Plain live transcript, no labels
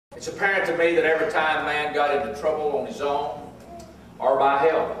It's apparent to me that every time man got into trouble on his own or by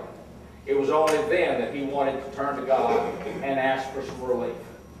help, it was only then that he wanted to turn to God and ask for some relief.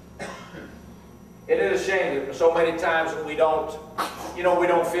 It is a shame that so many times that we don't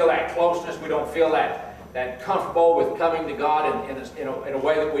feel that closeness, we don't feel that comfortable with coming to God in a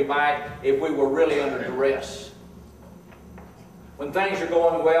way that we might if we were really under duress. When things are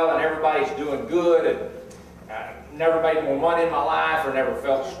going well and everybody's doing good, and never made more money in my life, or never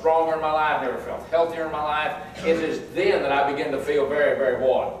felt stronger in my life, never felt healthier in my life, it is then that I begin to feel very, very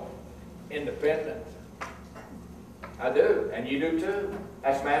what? Independent. I do, and you do too.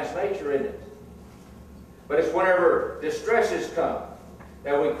 That's man's nature, isn't it? But it's whenever distresses come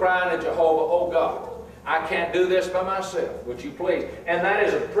that we cry unto Jehovah, oh God, I can't do this by myself. Would you please? And that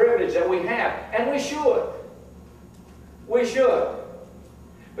is a privilege that we have, and we should. We should.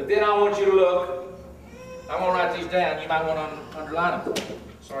 But then I want you to look. I'm going to write these down. You might want to underline them.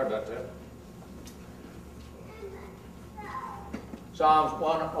 Sorry about that. Psalms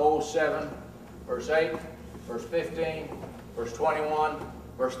 107, verse 8, verse 15, verse 21,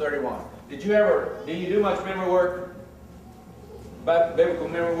 verse 31. Do you do much memory work? Biblical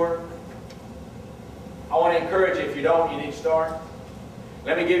memory work? I want to encourage you, if you don't, you need to start.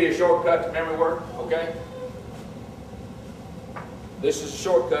 Let me give you a shortcut to memory work, okay? This is a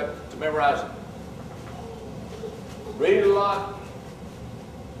shortcut to memorizing. Read it a lot.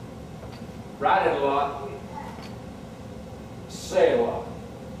 Write it a lot. Say it a lot.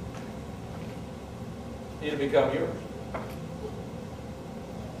 It'll become yours.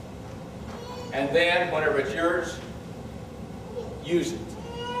 And then, whenever it's yours, use it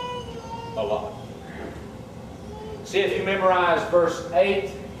a lot. See, if you memorize verse 8,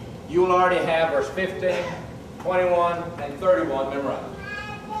 you'll already have verse 15, 21, and 31 memorized.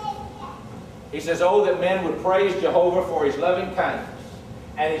 He says, oh, that men would praise Jehovah for His loving kindness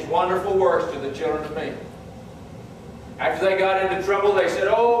and His wonderful works to the children of men. After they got into trouble, they said,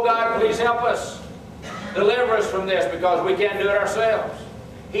 oh, God, please help us. Deliver us from this because we can't do it ourselves.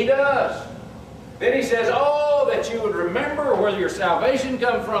 He does. Then He says, oh, that you would remember where your salvation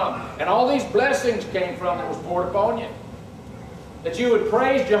come from and all these blessings came from that was poured upon you. That you would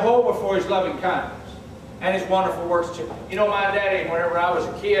praise Jehovah for His loving kindness and His wonderful works. You know, my daddy, whenever I was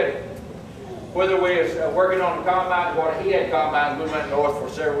a kid, whether we was working on the combines, or he had combines, we went north for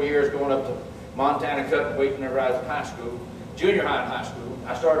several years, going up to Montana cutting wheat whenever I was in high school, junior high and high school.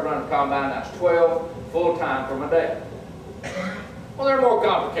 I started running the combine when I was 12, full-time for my dad. Well, they're more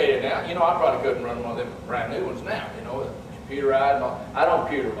complicated now. You know, I probably couldn't run one of them brand new ones now, you know, with computerized and all. I don't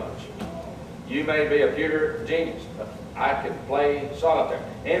pewter much. You may be a pewter genius, but I can play solitaire.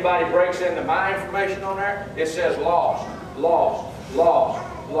 Anybody breaks into my information on there, it says lost, lost,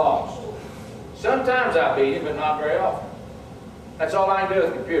 lost, lost. Sometimes I beat him, but not very often. That's all I can do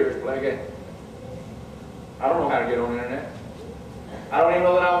with computers, play a game. I don't know how to get on the internet. I don't even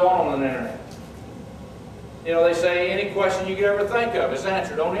know that I want on the internet. You know, they say any question you could ever think of is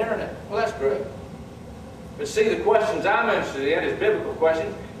answered on the internet. Well, that's great. But see, the questions I'm interested in is biblical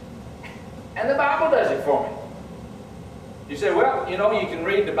questions, and the Bible does it for me. You say, well, you know, you can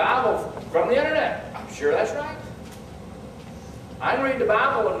read the Bible from the internet. I'm sure that's right. I can read the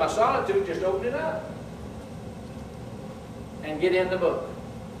Bible in my solitude, just open it up and get in the book.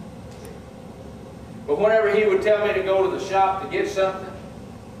 But whenever he would tell me to go to the shop to get something,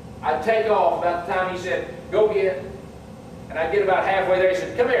 I'd take off about the time he said, go get it. And I'd get about halfway there, he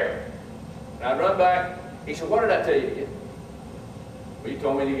said, come here. And I'd run back. He said, what did I tell you to get? Well, you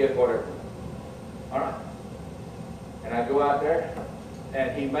told me to get whatever. All right. And I'd go out there,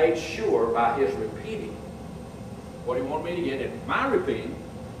 and he made sure by his repeating what he wanted me to get, and my repeating,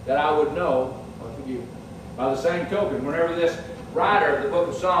 that I would know what to give. By the same token, whenever this writer of the book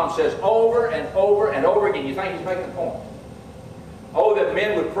of Psalms says over and over and over again, you think he's making a point. Oh, that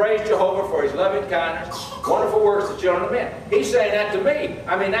men would praise Jehovah for His loving kindness, wonderful works to the children of men. He's saying that to me.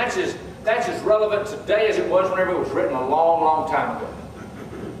 I mean, that's as relevant today as it was whenever it was written a long, long time ago.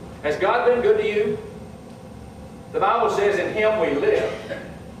 Has God been good to you? The Bible says in Him we live,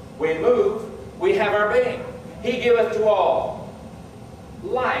 we move, we have our being. He giveth to all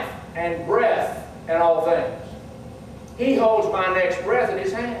life and breath and all things. He holds my next breath in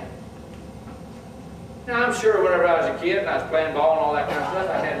His hand. Now, I'm sure whenever I was a kid and I was playing ball and all that kind of stuff,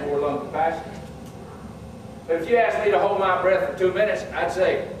 I had more lung capacity. But if you asked me to hold my breath for 2 minutes, I'd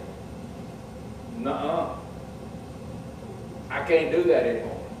say, nuh-uh. I can't do that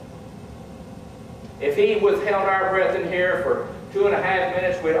anymore. If He withheld our breath in here for 2.5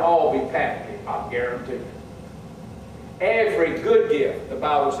 minutes, we'd all be panicking, I guarantee you. Every good gift, the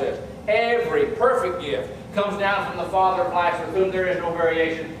Bible says, every perfect gift comes down from the Father of lights, with whom there is no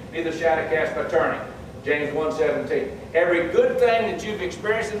variation, neither shadow cast by turning. James 1:17. Every good thing that you've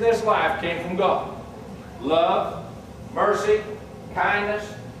experienced in this life came from God. Love, mercy,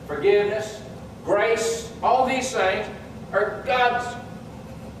 kindness, forgiveness, grace, all these things are God's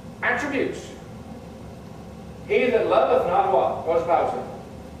attributes. He that loveth not what? What's the Bible say?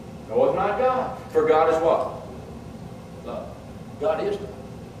 Knoweth not God. For God is what? Love. God is love.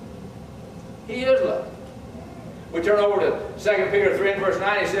 He is love. We turn over to 2 Peter 3 and verse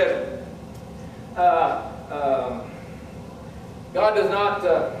 9. He says, God does not,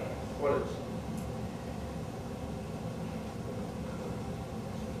 what is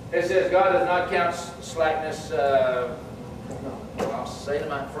it? It says, God does not count slackness. I'll say it in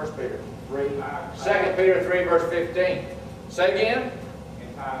my 1 Peter 3. 2 Peter 3 verse 15. Say again.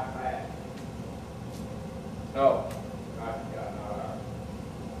 No.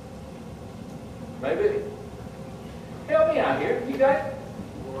 Maybe. Help me out here. You got it?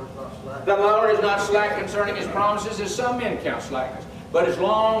 The Lord is not slack concerning His promises, as some men count slackness, but is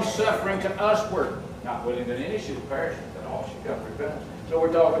long-suffering to usward, not willing that any should perish, that all should come to repentance. So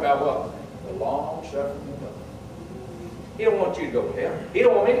we're talking about what? The long-suffering of God. He don't want you to go to hell. He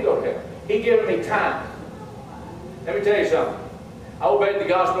don't want me to go to hell. He given me time. Let me tell you something. I obeyed the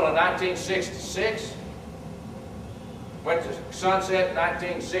gospel in 1966. Went to Sunset in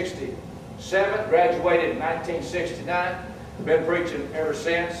 1967. Graduated in 1969. Been preaching ever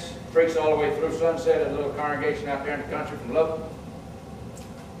since. Preached all the way through Sunset at a little congregation out there in the country from Lubbock.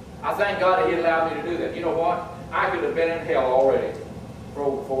 I thank God that He allowed me to do that. You know what? I could have been in hell already for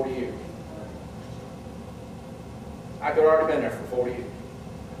over 40 years. I could have already been there for 40 years.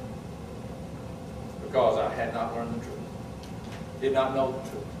 Because I had not learned the truth. Did not know the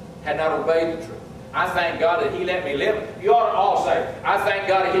truth. Had not obeyed the truth. I thank God that He let me live. You ought to all say, I thank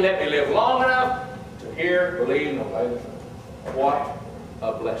God that He let me live long enough to hear, believe, and obey the truth. What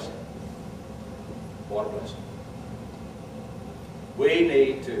a blessing. What a blessing. We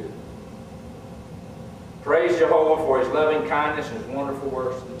need to praise Jehovah for His loving kindness and His wonderful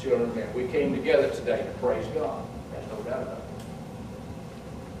works to the children of men. We came together today to praise God. There's no doubt about it.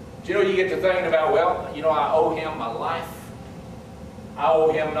 But you know, you get to thinking about, well, you know, I owe Him my life. I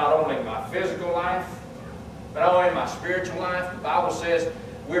owe Him not only my physical life, but I owe Him my spiritual life. The Bible says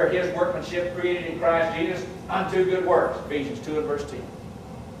we are His workmanship, created in Christ Jesus unto good works. Ephesians 2 and verse 10.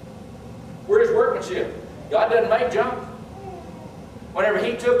 We're His workmanship. God doesn't make junk. Whenever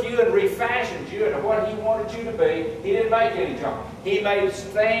He took you and refashioned you into what He wanted you to be, He didn't make any junk. He made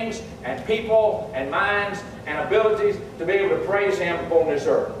things and people and minds and abilities to be able to praise Him upon this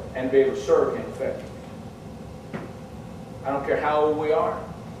earth and be able to serve Him effectively. I don't care how old we are.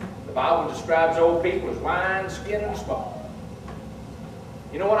 The Bible describes old people as wine, skin, and smoke.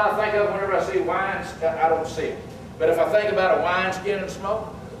 You know what I think of whenever I see wine? I don't see it. But if I think about a wine, skin, and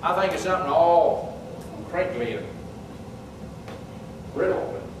smoke, I think of something all crinkly and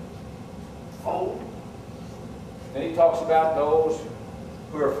brittle and old. Then he talks about those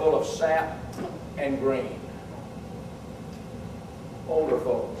who are full of sap and green. Older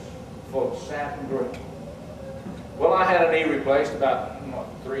folks, full of sap and green. Well, I had a knee replaced about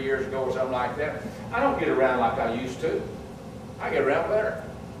 3 years ago or something like that. I don't get around like I used to. I get around better.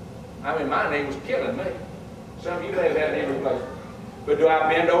 I mean, my knee was killing me. Some of you may have had a knee replacement. But do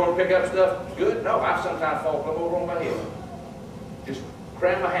I bend over and pick up stuff good? No, I sometimes fall plumb over on my head. Just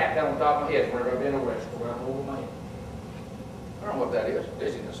cram my hat down on top of my head whenever I bend over, where I'm over my head. I don't know what that is.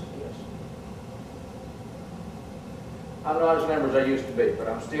 Dizziness, yes. I'm not as limber as I used to be, but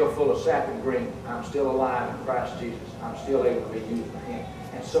I'm still full of sap and green. I'm still alive in Christ Jesus. I'm still able to be used by Him.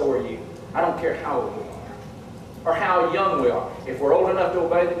 And so are you. I don't care how old we are or how young we are. If we're old enough to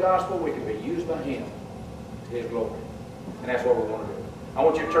obey the gospel, we can be used by Him to His glory. And that's what we want to do. I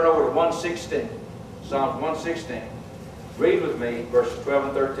want you to turn over to 116. Psalms 116. Read with me verses 12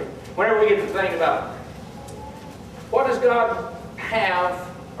 and 13. Whenever we get to think about what does God have,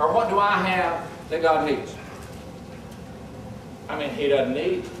 or what do I have that God needs? I mean, He doesn't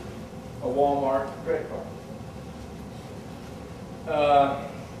need a Walmart credit card.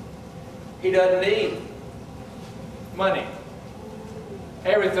 He doesn't need money.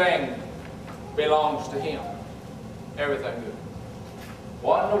 Everything belongs to Him. Everything good.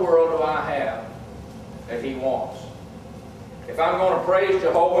 What in the world do I have that He wants? If I'm going to praise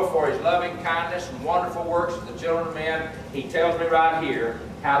Jehovah for His loving kindness and wonderful works to the children of men, He tells me right here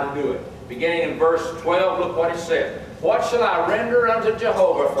how to do it. Beginning in verse 12, look what it says. What shall I render unto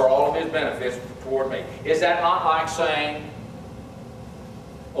Jehovah for all of His benefits toward me? Is that not like saying,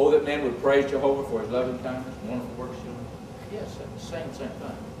 oh, that men would praise Jehovah for His loving kindness and wonderful works to them? Yes, that's the same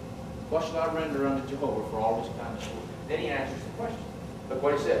thing. What shall I render unto Jehovah for all his kindness? Then he answers the question. Look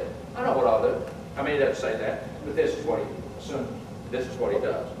what he said. I know what I'll do. I mean, he doesn't say that, but this is what he assumes. This is what he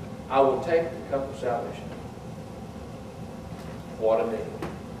does. I will take the cup of salvation. What a need.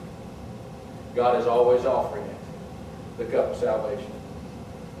 God is always offering it, the cup of salvation.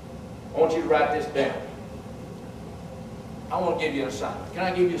 I want you to write this down. I want to give you an assignment. Can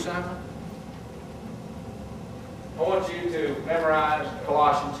I give you an assignment? I want you to memorize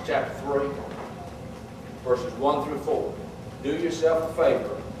Colossians chapter 3, verses 1 through 4. Do yourself a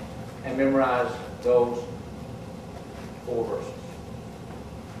favor and memorize those 4 verses.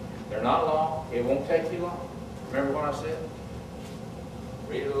 They're not long. It won't take you long. Remember what I said?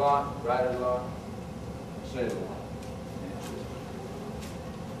 Read it a lot, write it a lot, say it a lot.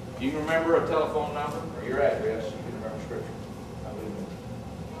 If you can remember a telephone number or your address, you can remember Scripture. I believe it.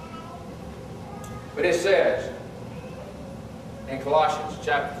 But it says in Colossians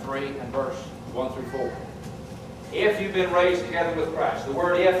chapter 3 and verse 1 through 4, if you've been raised together with Christ. The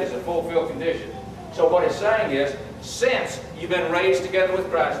word if is a fulfilled condition. So what it's saying is, since you've been raised together with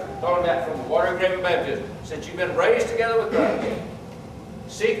Christ, talking about from the water and grave of baptism, since you've been raised together with Christ,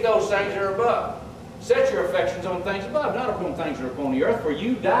 seek those things that are above. Set your affections on things above, not upon things that are upon the earth. For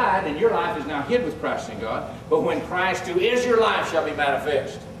you died, and your life is now hid with Christ in God. But when Christ, who is your life, shall be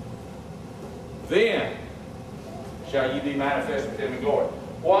manifest, then shall you be manifest with him in glory.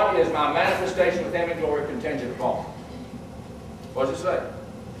 What is my manifestation with him in glory contingent upon? What does it say?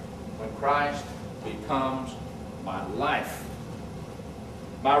 When Christ becomes my life.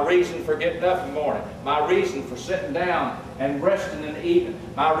 My reason for getting up in the morning. My reason for sitting down and resting in the evening.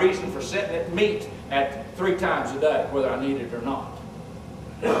 My reason for sitting at meat at 3 times a day, whether I need it or not.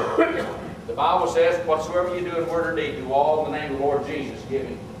 The Bible says, whatsoever you do in word or deed, do all in the name of the Lord Jesus,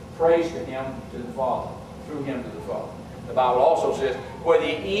 giving praise to him, to the Father, through him to the Father. The Bible also says, whether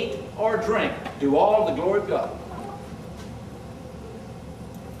you eat or drink, do all in the glory of God.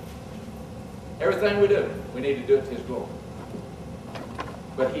 Everything we do, we need to do it to his glory.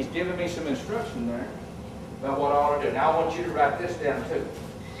 But he's given me some instruction there about what I ought to do. Now I want you to write this down too.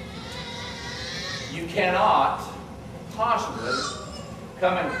 You cannot possibly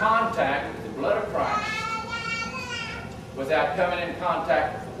come in contact with the blood of Christ without coming in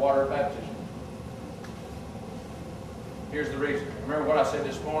contact with the water of baptism. Here's the reason. Remember what I said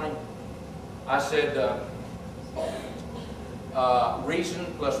this morning? I said reason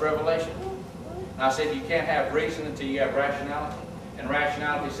plus revelation. And I said you can't have reason until you have rationality. And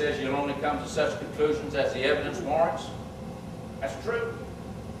rationality says you'll only come to such conclusions as the evidence warrants. That's true.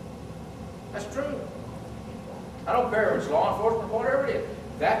 That's true. I don't care if it's law enforcement, whatever it is.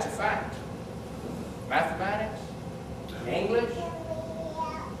 That's a fact. Mathematics, English,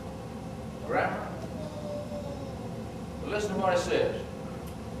 grammar. But listen to what it says.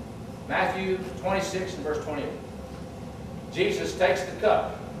 Matthew 26 and verse 28. Jesus takes the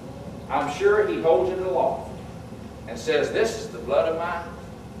cup. I'm sure he holds it aloft and says, this is the blood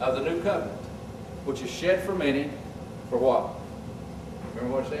of the new covenant, which is shed for many, for what?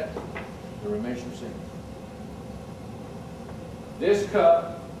 Remember what it said? The remission of sins. This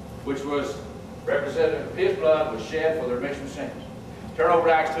cup, which was representative of his blood, was shed for the remission of sins. Turn over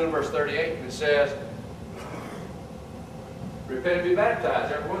to Acts 2 verse 38, and it says, repent and be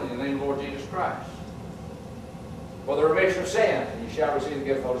baptized, every one of you, in the name of the Lord Jesus Christ, for the remission of sins, and you shall receive the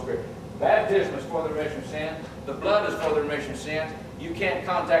gift of the Holy Spirit. Baptism is for the remission of sins. The blood is for the remission of sins. You can't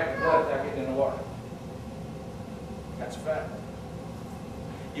contact the blood without getting in the water. That's a fact.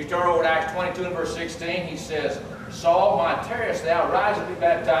 You turn over to Acts 22 and verse 16, he says, Saul, why tarriest thou? Rise and be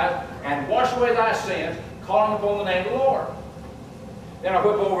baptized, and wash away thy sins, calling upon the name of the Lord. Then I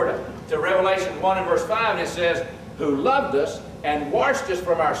whip over to Revelation 1 and verse 5, and it says, who loved us and washed us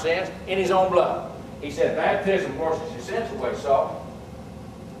from our sins in his own blood. He said, baptism washes your sins away, Saul.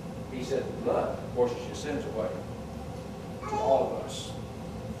 He said, the blood washes your sins away. To all of us.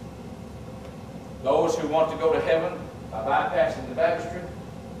 Those who want to go to heaven by bypassing the baptistry,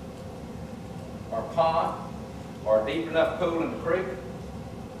 or pond, or a deep enough pool in the creek,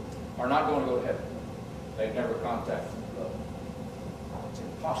 are not going to go to heaven. They've never contacted the blood. It's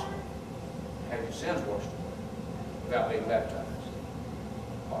impossible to have your sins washed away without being baptized.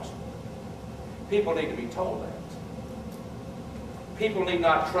 Impossible. People need to be told that. People need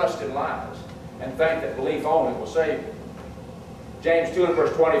not trust in lies and think that belief only will save you. James 2 and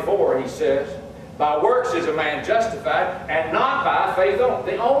verse 24, he says, by works is a man justified, and not by faith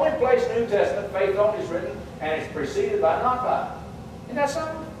only. The only place in the New Testament faith only is written, and it's preceded by not by. Isn't that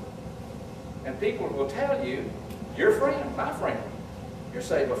something? And people will tell you, your friend, my friend, you're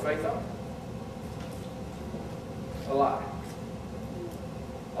saved by faith only. A lie.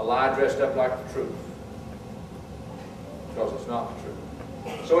 a lie dressed up like the truth. Because it's not the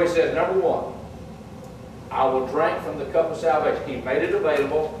truth. So he says, number one, I will drink from the cup of salvation. He made it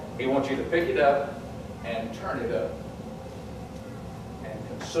available. He wants you to pick it up and turn it up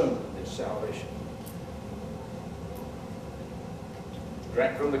and consume this salvation.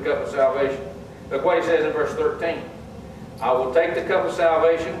 Drink from the cup of salvation. Look what he says in verse 13. I will take the cup of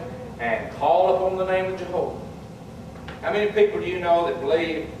salvation and call upon the name of Jehovah. How many people do you know that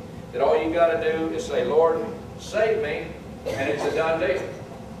believe that all you got to do is say, Lord, save me, and it's a done deal?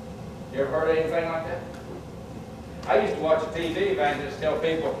 You ever heard anything like that? I used to watch a TV evangelist tell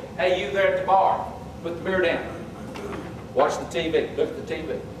people, hey, you there at the bar, put the beer down. Watch the TV. Look at the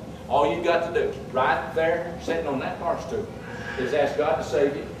TV. All you got to do, right there, sitting on that bar stool, is ask God to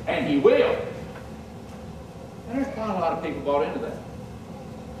save you, and He will. And there's quite a lot of people bought into that.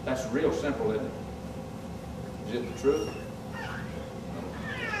 That's real simple, isn't it? Is it the truth?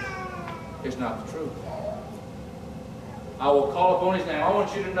 It's not the truth. I will call upon His name. I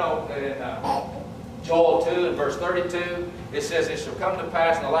want you to know that in Joel 2 and verse 32, it says, it shall come to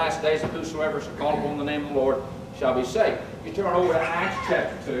pass in the last days that whosoever shall call upon the name of the Lord shall be saved. You turn over to Acts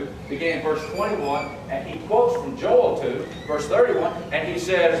chapter 2, begin in verse 21, and he quotes from Joel 2, verse 31, and he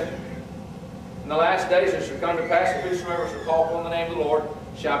says, in the last days it shall come to pass that whosoever shall call upon the name of the Lord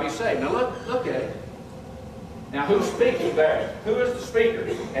shall be saved. Now look at it. Now who's speaking there? Who is the speaker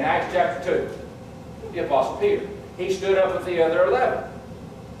in Acts chapter 2? The Apostle Peter. He stood up with the other 11.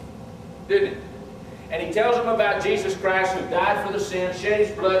 Didn't he? And he tells them about Jesus Christ who died for the sins, shed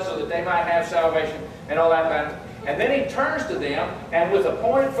His blood so that they might have salvation and all that kind of. And then he turns to them and with a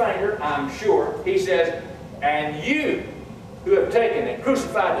pointed finger, I'm sure, he says, and you who have taken and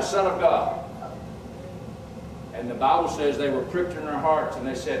crucified the Son of God. And the Bible says they were pricked in their hearts and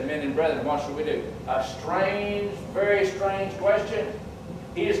they said, men and brethren, what shall we do? A strange, very strange question.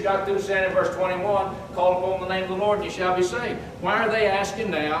 He just got through saying in verse 21, call upon the name of the Lord and you shall be saved. Why are they asking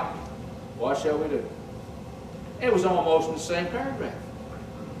now, what shall we do? It was almost in the same paragraph.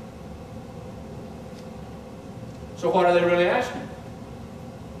 So what are they really asking?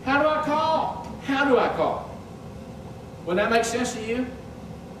 How do I call? How do I call? Would that make sense to you?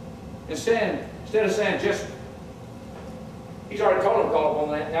 Instead of saying just, He's already told them to call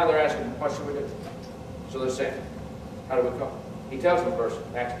upon that. Now they're asking, what should we do? So they're saying, how do we call? He tells them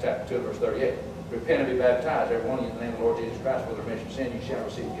in Acts chapter 2, verse 38, repent and be baptized, every one of you in the name of the Lord Jesus Christ, for the remission of sin, you shall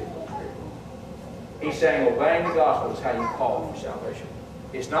receive the gift of the Spirit. He's saying obeying the gospel is how you call for salvation.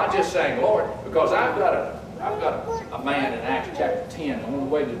 It's not just saying, Lord, because I've got a man in Acts chapter 10 on the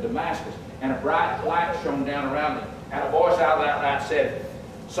way to Damascus, and a bright light shone down around him, and a voice out of that light said,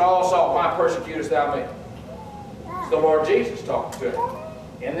 Saul, Saul, why persecutest thou me? It's the Lord Jesus talking to him.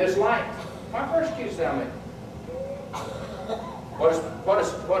 In this light, why persecutest thou me? What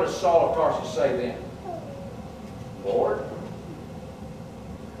does Saul of Tarsus say then? Lord,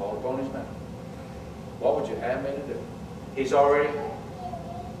 call upon His name. What would you have me to do? He's already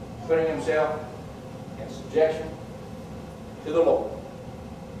putting himself in subjection to the Lord.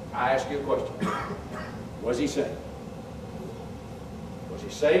 I ask you a question. Was he saved? Was he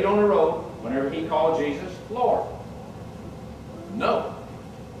saved on the road whenever he called Jesus Lord? No.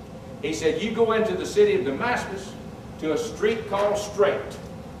 He said, you go into the city of Damascus to a street called Straight,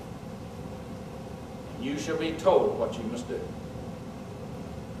 and you shall be told what you must do.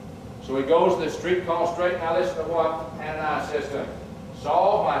 So he goes to the street called Straight. Now listen to what Ananias says to him.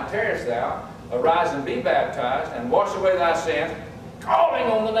 Saul, why tarriest thou? Arise and be baptized, and wash away thy sins, calling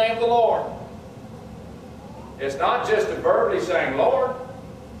on the name of the Lord. It's not just verbally saying Lord,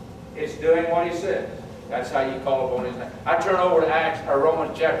 it's doing what He says. That's how you call upon His name. I turn over to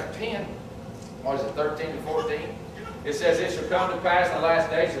Romans chapter 10. What is it, 13 to 14? It says, it shall come to pass in the last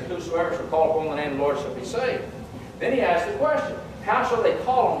days that whosoever shall call upon the name of the Lord shall be saved. Then he asks the question, how shall they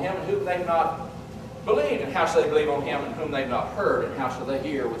call on Him in whom they've not believed? And how shall they believe on Him in whom they've not heard? And how shall they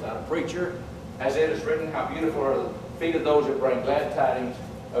hear without a preacher? As it is written, how beautiful are the feet of those that bring glad tidings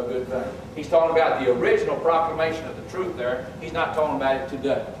of good things. He's talking about the original proclamation of the truth there. He's not talking about it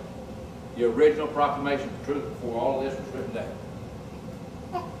today. The original proclamation of the truth before all of this was written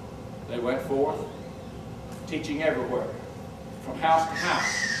down. They went forth, teaching everywhere, from house to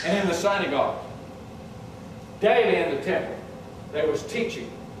house, and in the synagogue. Daily in the temple, they was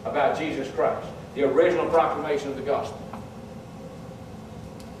teaching about Jesus Christ, the original proclamation of the gospel.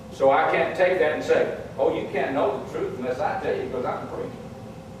 So I can't take that and say, oh, you can't know the truth unless I tell you because I'm preaching.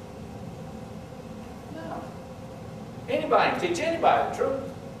 No. Anybody can teach anybody the truth.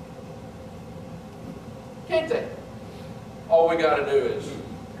 Can't they? All we got to do is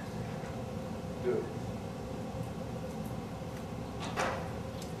do it.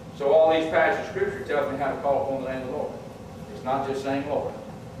 So all these passages of Scripture tell me how to call upon the name of the Lord. It's not just saying Lord.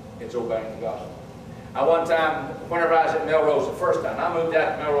 It's obeying the gospel. One time, whenever I was at Melrose the first time, I moved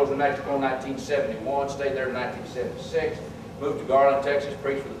out to Melrose, New Mexico in 1971, stayed there in 1976, moved to Garland, Texas,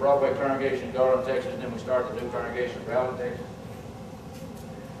 preached for the Broadway congregation in Garland, Texas, and then we started the new congregation in Garland, Texas.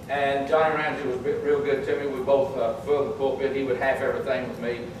 And Johnny Ramsey was real good to me. We both filled the pulpit. He would half everything with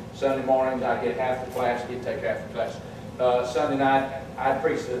me. Sunday mornings, I'd get half the class. He'd take half the class. Sunday night, I'd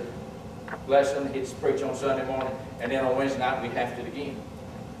preach the lesson. He'd preach on Sunday morning. And then on Wednesday night, we'd half it again.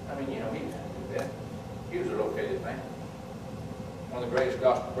 I mean, you know, he didn't have to do that. He was a located man. One of the greatest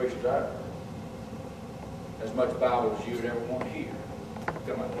gospel preachers I ever heard. As much Bible as you would ever want to hear.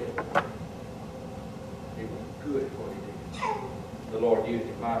 Come on, kid. He was good at what he did. The Lord used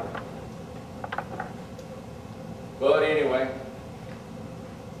him mightily. But anyway,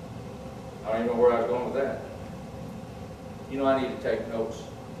 I don't even know where I was going with that. You know, I need to take notes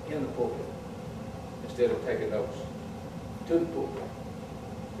in the pulpit instead of taking notes to the pulpit.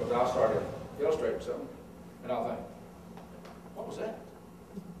 Because I'll start illustrating something, and I'll think, what was that?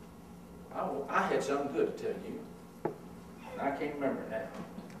 I had something good to tell you, and I can't remember it now.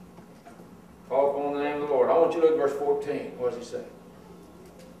 Call upon the name of the Lord. I want you to look at verse 14. What does he say?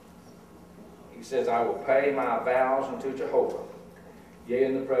 He says, I will pay my vows unto Jehovah, yea,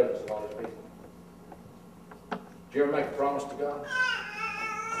 in the presence of all his people. Did you ever make a promise to God?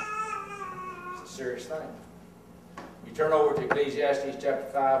 It's a serious thing. You turn over to Ecclesiastes chapter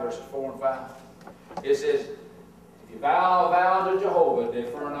 5, verses 4 and 5. It says, if you vow a vow to Jehovah,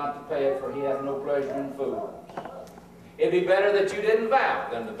 defer not to pay it, for he hath no pleasure in fools. It'd be better that you didn't vow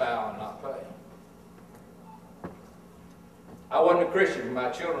than to vow and not pay. I wasn't a Christian when my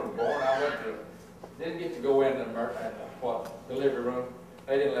children were born. Didn't get to go in the delivery room.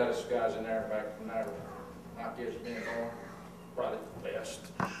 They didn't let us guys in there back from there. My kids being born, probably the best.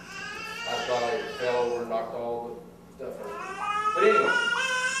 I probably fell over and knocked all the stuff over. But anyway,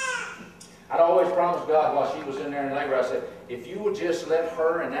 I'd always promised God while she was in there in labor, I said, if you will just let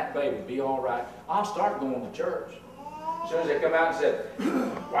her and that baby be all right, I'll start going to church. As soon as they come out and said,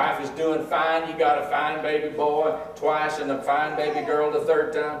 wife is doing fine, you got a fine baby boy twice and a fine baby girl the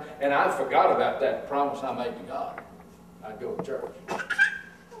third time, and I forgot about that promise I made to God. I'd go to church.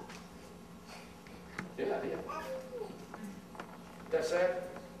 Yeah, I did. That's sad.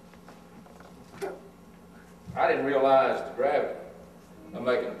 I didn't realize the gravity of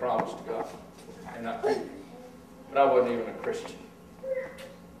making a promise to God and not keeping it. But I wasn't even a Christian.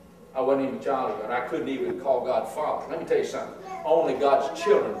 I wasn't even a child of God. I couldn't even call God Father. Let me tell you something. Only God's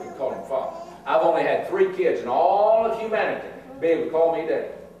children could call him Father. I've only had 3 kids in all of humanity be able to call me Daddy.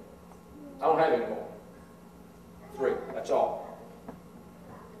 I don't have any more. 3. That's all.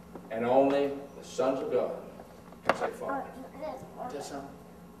 And only the sons of God can say Father. Is that something?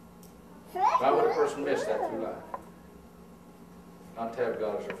 Why would a person miss that through life? Not to have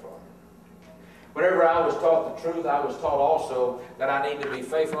God as their Father. Whenever I was taught the truth, I was taught also that I need to be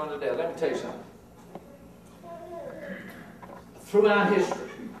faithful unto death. Let me tell you something. Throughout history,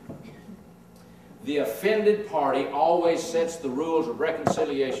 the offended party always sets the rules of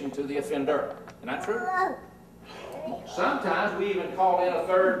reconciliation to the offender. Isn't that true? Sometimes we even call in a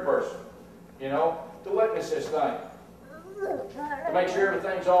third person, you know, to witness this thing. To make sure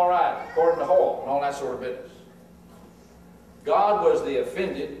everything's all right, according to Hoyle, and all that sort of business. God was the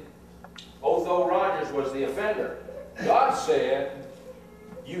offended. Otho Rogers was the offender. God said,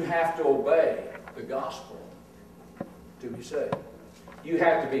 you have to obey the gospel to be saved. You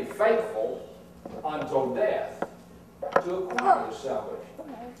have to be faithful until death to acquire the salvation.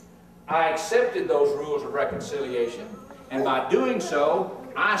 I accepted those rules of reconciliation, and by doing so,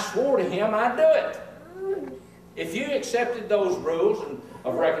 I swore to him I'd do it. If you accepted those rules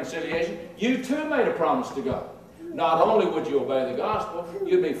of reconciliation, you too made a promise to God. Not only would you obey the gospel,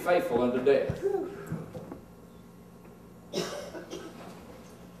 you'd be faithful unto death.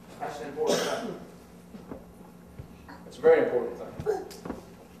 That's an important thing. It's a very important thing.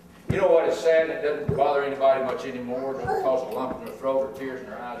 You know what is sad? It doesn't bother anybody much anymore. It doesn't cause a lump in their throat or tears in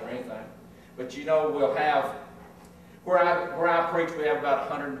their eyes or anything. But you know, we'll have, where I preach, we have about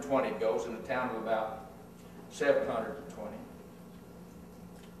 120 goes in a town of about 720.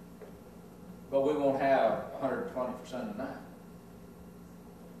 But we won't have 120 for Sunday night.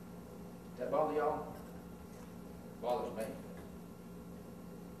 Does that bother y'all? It bothers me.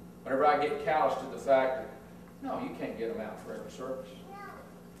 Whenever I get callous to the fact that, no, you can't get them out for every service.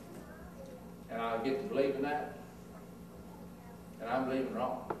 And I get to believing that, and I'm believing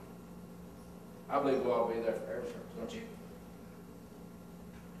wrong. I believe we'll all be there for every service, don't you?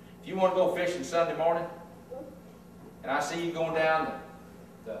 If you want to go fishing Sunday morning, and I see you going down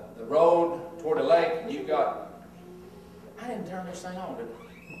the road toward the lake, and you've got... I didn't turn this thing on, did I?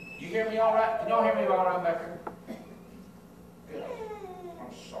 You hear me all right? Can y'all hear me all right back here? Good.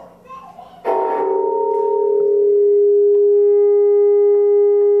 I'm sorry.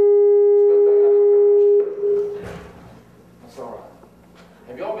 That's all right.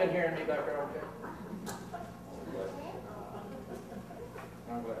 Have y'all been hearing me back there okay?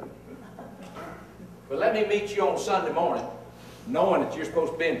 I'm glad. But let me meet you on Sunday morning, knowing that you're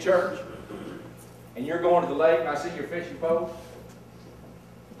supposed to be in church, and you're going to the lake, and I see your fishing pole.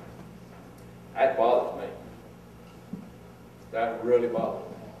 That bothers me. That really bothers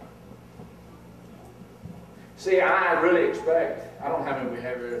me. See, I really expect, I don't know how many we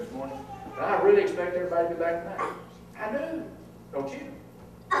have here this morning, but I really expect everybody to be back tonight. I do. Don't you?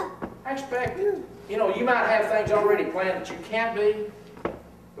 I expect it. You know, you might have things already planned that you can't be,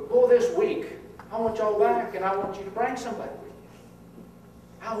 but boy, this week, I want y'all back, and I want you to bring somebody with you.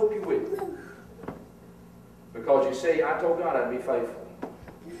 I hope you will. Because you see, I told God I'd be faithful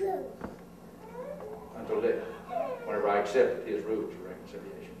until death, whenever I accepted His rules of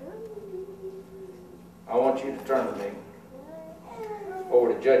reconciliation. I want you to turn with me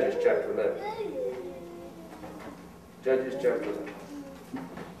over to Judges chapter 11. Judges chapter 11.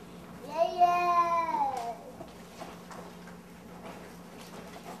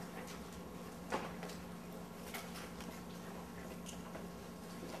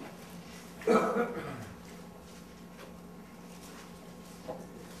 I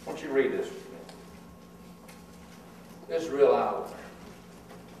want you to read this with me. This is a real eye-opener.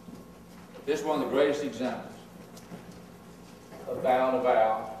 This is one of the greatest examples of vow and a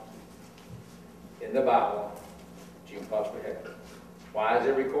vow in the Bible that you can possibly have. Why is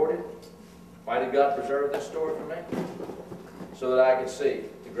it recorded? Why did God preserve this story for me? So that I could see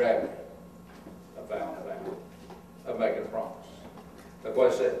the gravity of vow and a vow, of making a promise. Look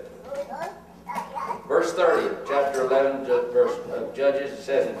what it said. Verse 30, chapter 11 verse of Judges, it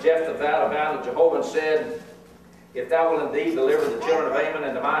says, And Jephthah vowed a vow to Jehovah and said, If thou wilt indeed deliver the children of Ammon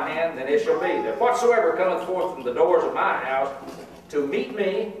into my hand, then it shall be that whatsoever cometh forth from the doors of my house to meet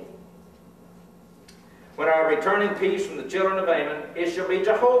me, when I return in peace from the children of Ammon, it shall be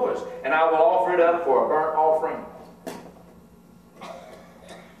Jehovah's, and I will offer it up for a burnt offering.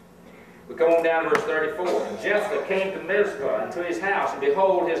 We come on down to verse 34. And Jephthah came to Mizpah and to his house, and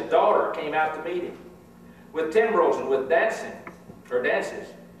behold, his daughter came out to meet him, with timbrels and with dances.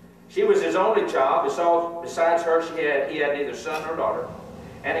 She was his only child. Besides her, he had neither son nor daughter.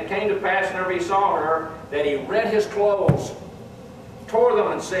 And it came to pass, whenever he saw her, that he rent his clothes, tore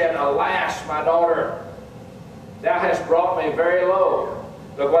them, and said, Alas, my daughter, thou hast brought me very low.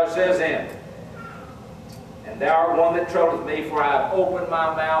 Look what it says then. And thou art one that troubleth me, for I have opened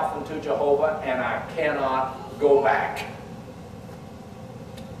my mouth unto Jehovah, and I cannot go back.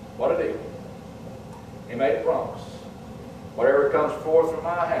 What a deal. He made a promise. Whatever comes forth from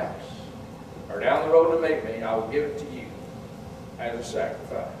my house, or down the road to meet me, I will give it to you as a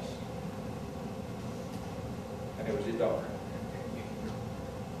sacrifice. And it was his daughter.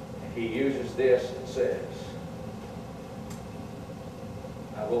 And he uses this and says,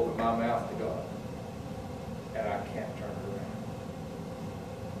 I've opened my mouth to God, and I can't turn it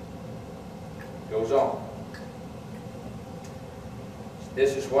around. Goes on.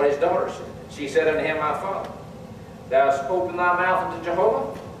 This is what his daughter said. She said unto him, My father, thou hast opened thy mouth unto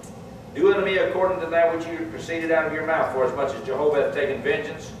Jehovah. Do unto me according to that which you proceeded out of your mouth, for as much as Jehovah hath taken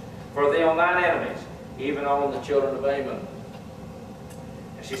vengeance for thee on thine enemies, even on the children of Ammon.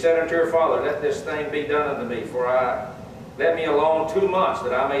 And she said unto her father, Let this thing be done unto me, for let me alone 2 months,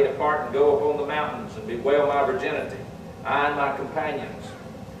 that I may depart and go upon the mountains, and bewail my virginity, I and my companions.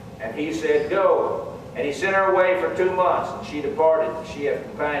 And he said, Go. And he sent her away for 2 months, and she departed, and she had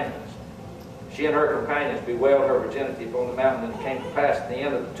companions. She and her companions bewailed her virginity upon the mountain, and it came to pass at the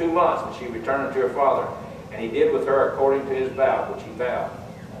end of the 2 months that she returned unto her father. And he did with her according to his vow, which he vowed.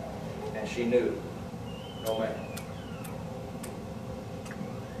 And she knew no man.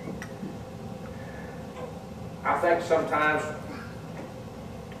 I think sometimes,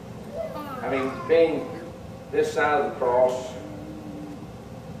 being this side of the cross,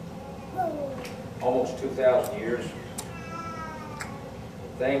 almost 2,000 years,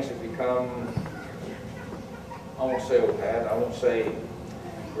 things have become, I won't say old hat, I won't say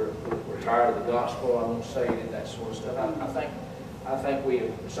we're tired of the gospel, I won't say that sort of stuff. I think we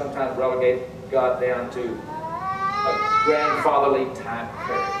sometimes relegate God down to a grandfatherly type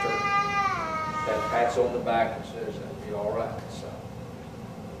character that pats on the back and says, that'll be all right, son.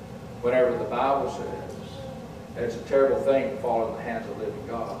 Whenever the Bible says that it's a terrible thing to fall in the hands of the living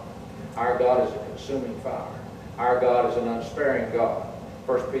God. Our God is a consuming fire. Our God is an unsparing God. 1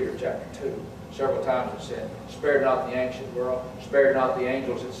 1 Peter chapter 2. Several times it said, spare not the ancient world, spare not the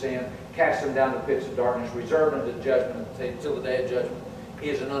angels that sin, cast them down the pits of darkness, reserve them to judgment until the day of judgment. He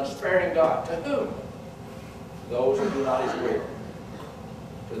is an unsparing God. To whom? To those who do not His will.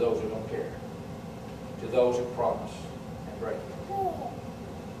 To those who don't care. To those who promise and break it.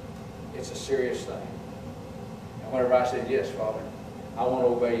 It's a serious thing. And whenever I said, yes, Father, I want to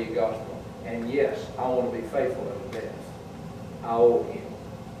obey your gospel, and yes, I want to be faithful unto death, I owe Him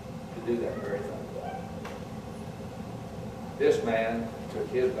to do that very thing. This man took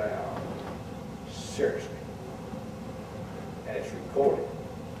his vow seriously, and it's recorded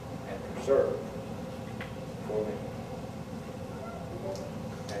and preserved for me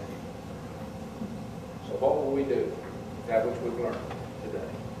and you. So what will we do with that which we've learned today?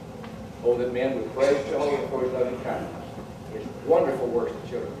 Oh, that men would praise Jehovah for His loving kindness, His wonderful works to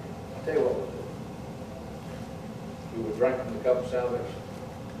children. I'll tell you what we'll do. We will drink from the cup of salvation.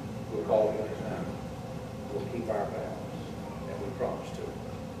 We'll call on His name. We'll keep our vows, and we promise to.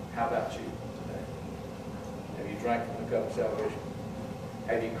 How about you today? Have you drank from the cup of salvation?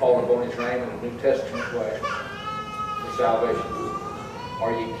 Have you called upon His name in a New Testament way for salvation?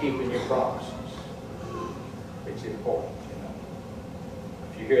 Are you keeping your promises? It's important, you know.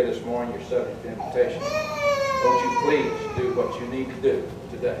 If you're here this morning, you're subject to invitation. Won't you please do what you need to do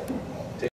today?